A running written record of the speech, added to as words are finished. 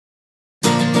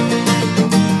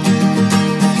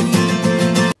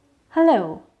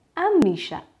Hello, I'm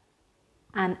Nisha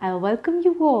and I welcome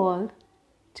you all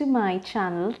to my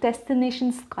channel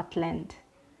Destination Scotland.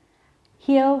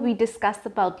 Here we discuss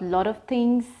about a lot of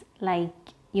things like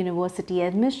university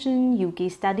admission,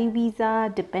 UK study visa,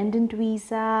 dependent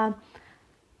visa,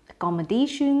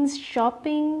 accommodations,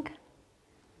 shopping.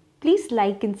 Please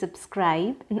like and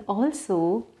subscribe and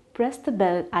also press the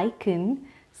bell icon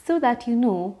so that you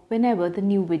know whenever the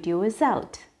new video is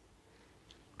out.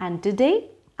 And today,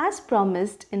 as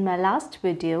promised in my last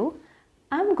video,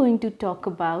 I'm going to talk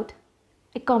about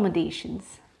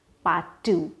accommodations, part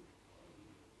 2.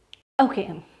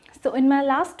 Okay, so in my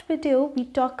last video, we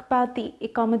talked about the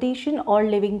accommodation or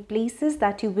living places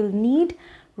that you will need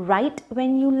right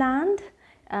when you land.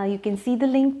 You can see the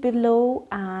link below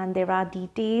and there are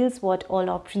details what all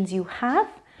options you have.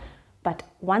 But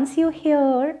once you're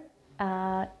here,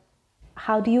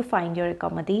 how do you find your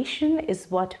accommodation is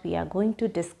what we are going to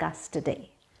discuss today.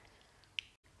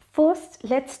 First,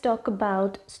 let's talk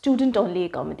about student-only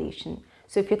accommodation.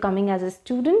 So if you're coming as a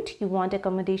student, you want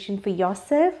accommodation for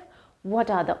yourself, what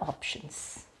are the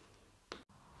options?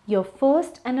 Your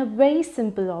first and a very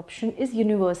simple option is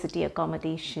university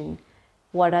accommodation.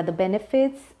 What are the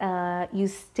benefits? You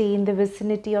stay in the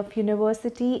vicinity of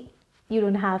university. You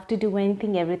don't have to do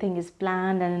anything. Everything is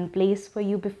planned and in place for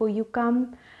you before you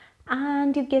come.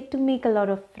 And you get to make a lot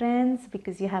of friends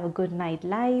because you have a good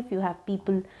nightlife. You have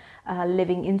people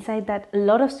living inside that, a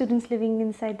lot of students living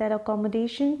inside that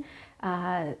accommodation.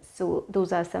 So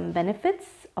those are some benefits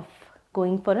of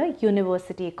going for a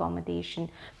university accommodation.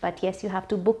 But yes, you have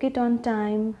to book it on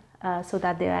time so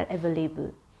that they are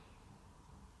available.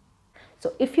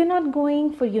 So if you're not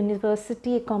going for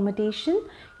university accommodation,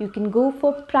 you can go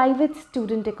for private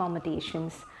student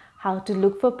accommodations. How to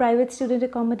look for private student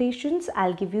accommodations,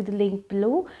 I'll give you the link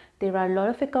below. There are a lot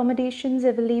of accommodations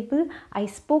available. I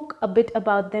spoke a bit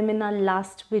about them in our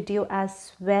last video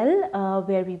as well,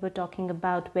 where we were talking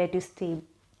about where to stay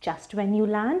just when you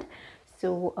land.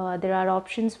 So there are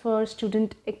options for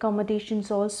student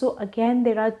accommodations also. Again,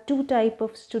 there are two types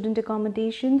of student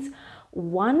accommodations.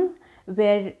 One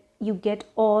where you get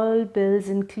all bills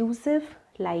inclusive,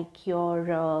 like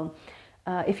your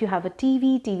if you have a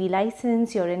TV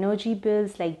license, your energy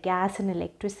bills like gas and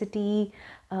electricity,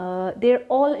 they're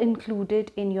all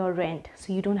included in your rent.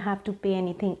 So you don't have to pay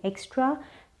anything extra.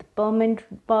 The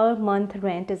per month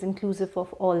rent is inclusive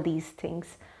of all these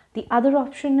things. The other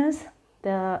option is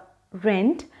the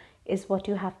rent is what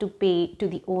you have to pay to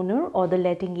the owner or the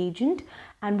letting agent,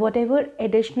 and whatever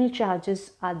additional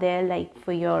charges are there, like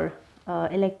for your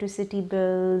electricity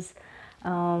bills,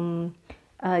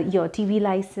 your TV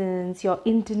license, your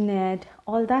internet,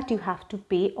 all that you have to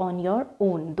pay on your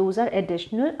own. Those are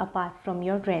additional apart from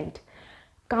your rent.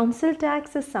 Council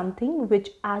tax is something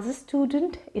which, as a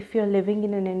student, if you're living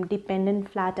in an independent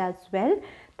flat as well,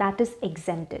 that is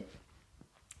exempted.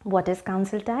 What is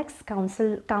council tax?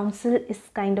 Council is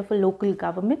kind of a local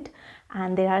government,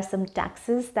 and there are some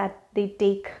taxes that they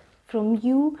take from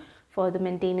you for the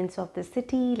maintenance of the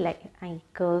city, like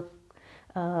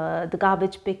the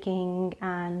garbage picking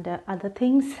and other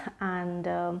things,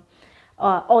 and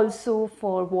also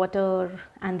for water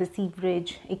and the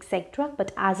sewerage, etc.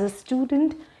 But as a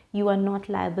student, you are not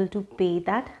liable to pay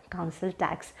that council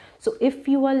tax. So if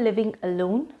you are living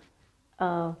alone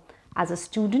as a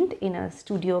student in a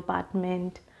studio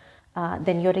apartment,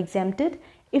 then you're exempted.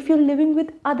 If you're living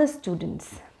with other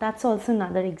students, that's also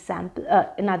another example,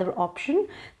 another option,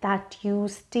 that you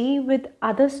stay with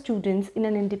other students in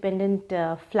an independent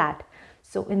flat.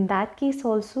 So in that case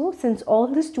also, since all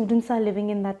the students are living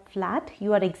in that flat,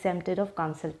 you are exempted of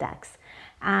council tax.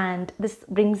 And this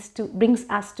brings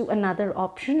us to another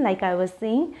option, like I was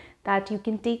saying, that you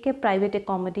can take a private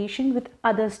accommodation with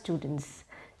other students.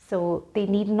 So they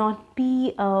need not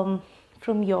be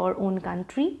from your own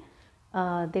country.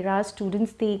 There are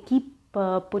students, they keep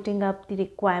putting up the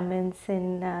requirements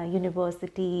in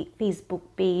university Facebook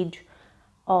page,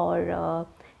 or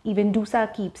even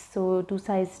DUSA keeps. So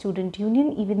DUSA is student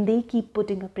union, even they keep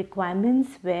putting up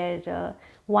requirements where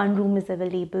one room is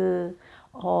available,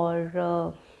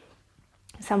 or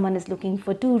someone is looking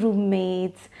for 2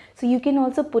 roommates. So you can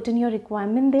also put in your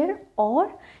requirement there,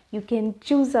 or you can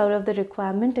choose out of the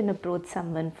requirement and approach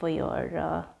someone for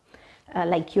your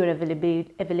like you're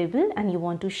available and you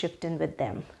want to shift in with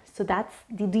them. So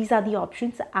these are the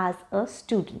options as a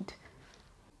student.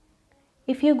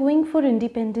 If you're going for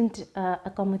independent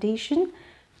accommodation,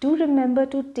 do remember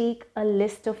to take a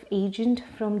list of agent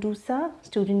from DUSA,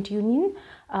 Student Union.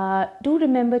 Do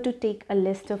remember to take a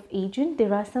list of agent.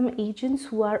 There are some agents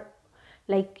who are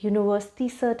like university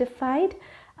certified,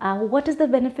 What is the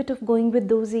benefit of going with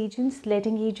those agents,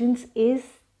 letting agents, is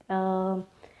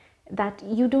that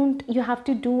you have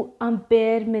to do a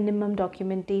bare minimum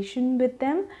documentation with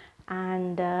them,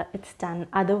 and it's done.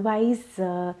 Otherwise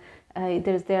there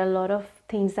are a lot of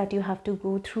things that you have to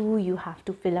go through. You have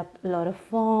to fill up a lot of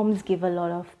forms, give a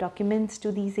lot of documents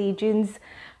to these agents,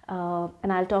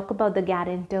 and I'll talk about the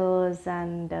guarantors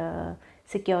and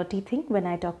security thing when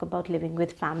I talk about living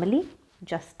with family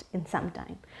just in some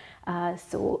time.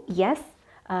 So yes,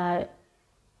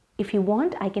 if you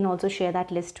want, I can also share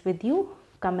that list with you.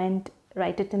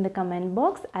 Write it in the comment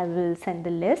box. I will send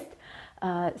the list.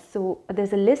 So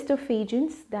there's a list of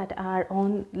agents that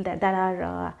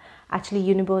are actually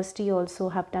university also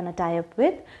have done a tie-up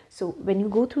with. So when you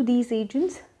go through these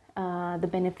agents, the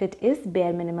benefit is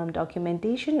bare minimum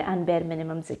documentation and bare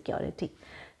minimum security.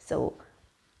 So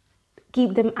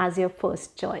keep them as your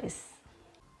first choice.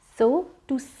 So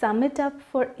to sum it up,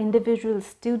 for individual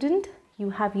student,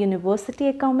 you have university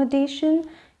accommodation,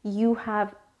 you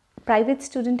have private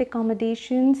student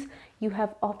accommodations, you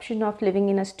have option of living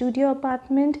in a studio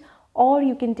apartment, or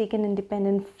you can take an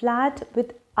independent flat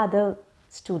with other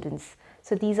students.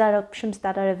 So these are options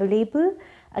that are available.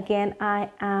 Again, I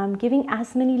am giving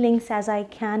as many links as I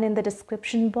can in the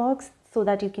description box so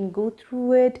that you can go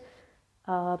through it,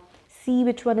 see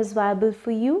which one is viable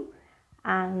for you,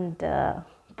 and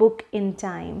book in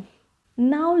time.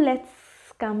 Now let's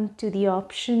come to the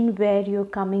option where you're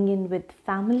coming in with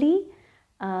family.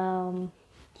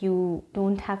 You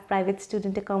don't have private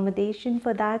student accommodation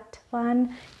for that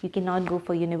one. You cannot go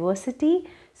for university.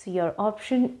 So your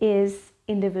option is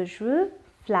individual,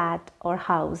 flat or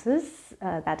houses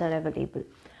that are available.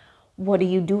 What do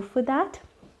you do for that?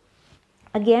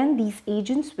 Again, these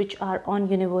agents which are on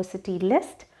university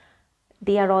list,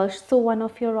 they are also one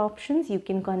of your options. You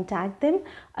can contact them.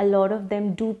 A lot of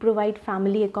them do provide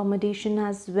family accommodation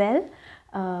as well.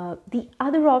 The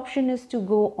other option is to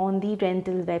go on the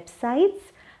rental websites.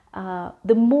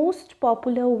 The most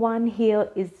popular one here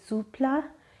is Zoopla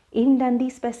in Dundee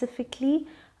specifically.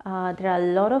 There are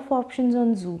a lot of options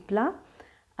on Zoopla,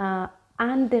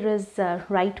 and there is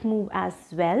Rightmove as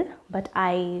well, but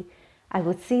I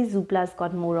would say Zoopla's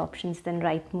got more options than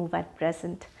Rightmove at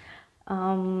present.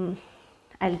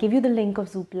 I'll give you the link of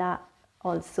Zoopla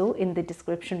also in the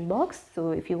description box,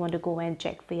 so if you want to go and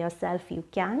check for yourself, you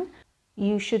can.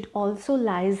 You should also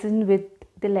liaise with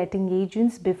the letting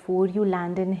agents before you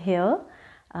land in here.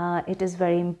 It is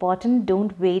very important.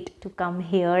 Don't wait to come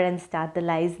here and start the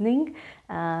licensing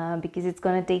because it's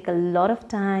going to take a lot of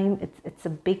time. It's a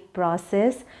big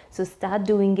process. So start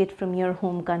doing it from your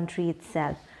home country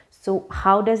itself. So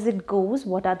how does it goes?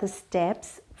 What are the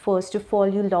steps? First of all,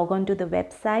 you log on to the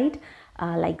website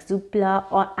like Zoopla,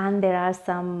 and there are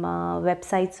some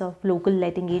websites of local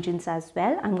letting agents as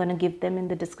well. I'm going to give them in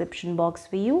the description box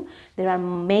for you. There are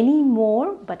many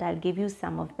more, but I'll give you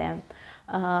some of them.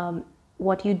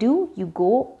 What you do, you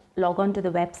go log on to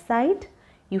the website,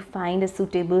 you find a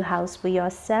suitable house for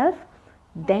yourself.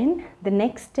 Then the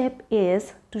next step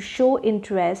is to show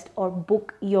interest or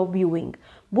book your viewing.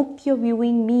 Book your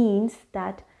viewing means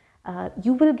that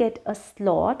you will get a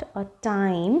slot, a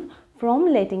time from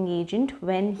letting agent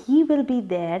when he will be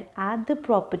there at the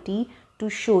property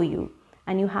to show you,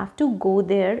 and you have to go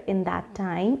there in that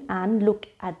time and look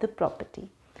at the property.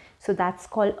 So that's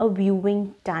called a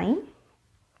viewing time.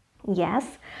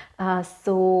 Yes,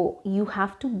 so you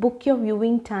have to book your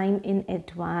viewing time in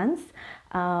advance.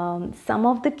 Some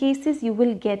of the cases you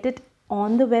will get it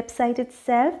on the website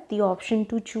itself, the option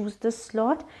to choose the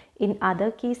slot. In other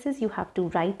cases, you have to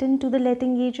write into the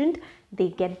letting agent. They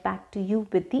get back to you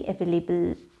with the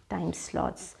available time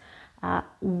slots.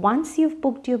 Once you've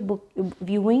booked your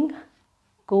viewing,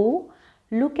 go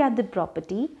look at the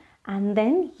property, and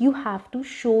then you have to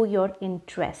show your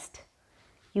interest.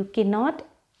 You cannot,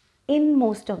 in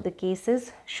most of the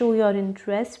cases, show your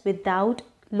interest without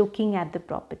looking at the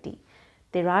property.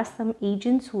 There are some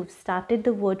agents who have started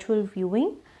the virtual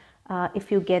viewing.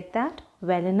 If you get that,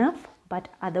 well enough, but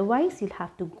otherwise you'll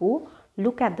have to go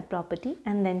look at the property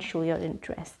and then show your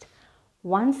interest.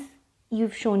 Once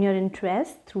you've shown your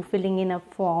interest through filling in a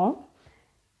form,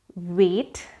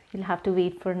 wait. You'll have to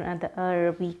wait for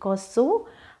another week or so,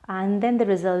 and then the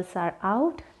results are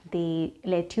out. They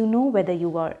let you know whether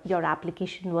your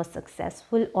application was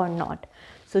successful or not.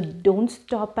 So don't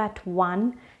stop at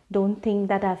one. Don't think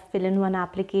that I've filled in one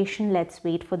application, let's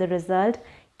wait for the result.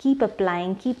 Keep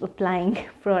applying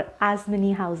for as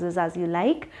many houses as you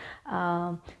like,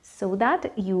 so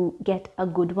that you get a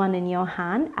good one in your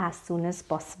hand as soon as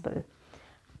possible.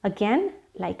 Again,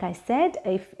 like I said,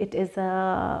 if it is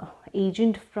a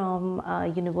agent from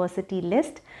university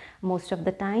list. Most of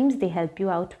the times they help you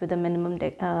out with the minimum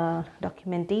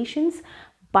documentations.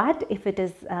 But if it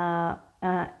is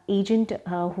agent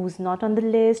who's not on the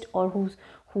list, or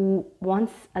who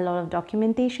wants a lot of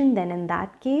documentation, then in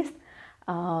that case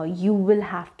you will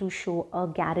have to show a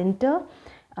guarantor,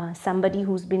 somebody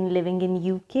who's been living in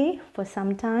UK for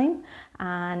some time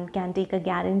and can take a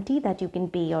guarantee that you can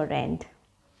pay your rent.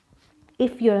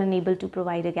 If you're unable to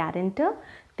provide a guarantor,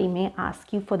 they may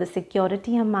ask you for the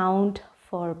security amount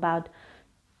for about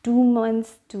 2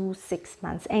 months to 6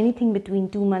 months. Anything between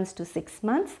 2 months to 6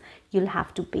 months, you'll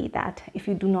have to pay that if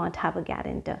you do not have a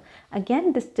guarantor.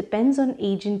 Again, this depends on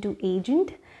agent to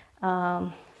agent.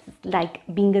 Like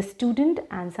being a student,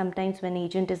 and sometimes when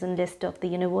agent is in list of the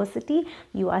university,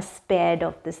 you are spared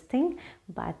of this thing,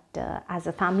 but as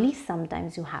a family,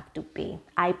 sometimes you have to pay.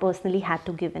 I personally had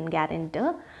to give in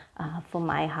guarantor for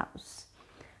my house.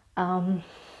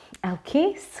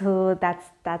 Okay, so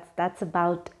that's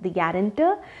about the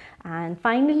guarantor. And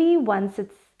finally, once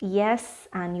it's yes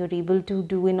and you're able to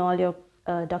do in all your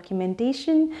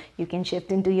documentation, you can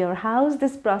shift into your house.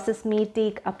 This process may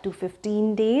take up to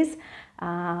 15 days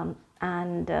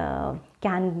and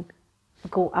can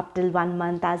go up till 1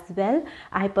 month as well.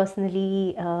 I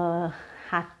personally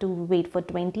had to wait for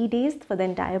 20 days for the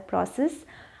entire process.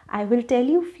 I will tell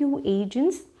you few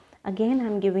agents. Again,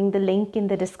 I'm giving the link in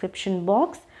the description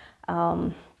box.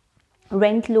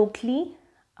 Rent Locally,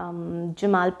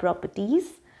 Jamal Properties,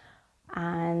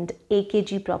 and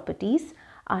AKG Properties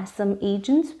are some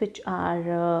agents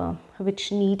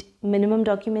which need minimum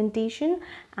documentation,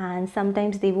 and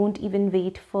sometimes they won't even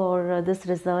wait for this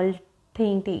result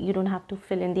thing. You don't have to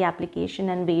fill in the application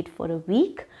and wait for a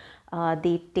week.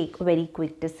 They take very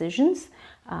quick decisions.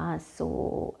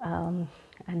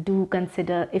 And do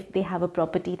consider, if they have a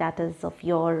property that is of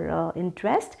your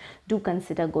interest, do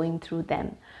consider going through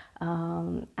them.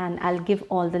 And I'll give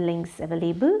all the links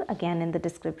available again in the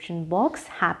description box.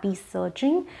 Happy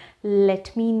searching.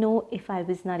 Let me know if I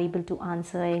was not able to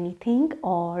answer anything,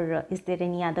 or is there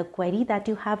any other query that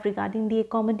you have regarding the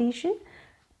accommodation,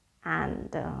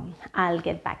 and I'll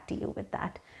get back to you with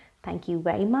that. Thank you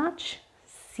very much.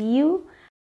 See you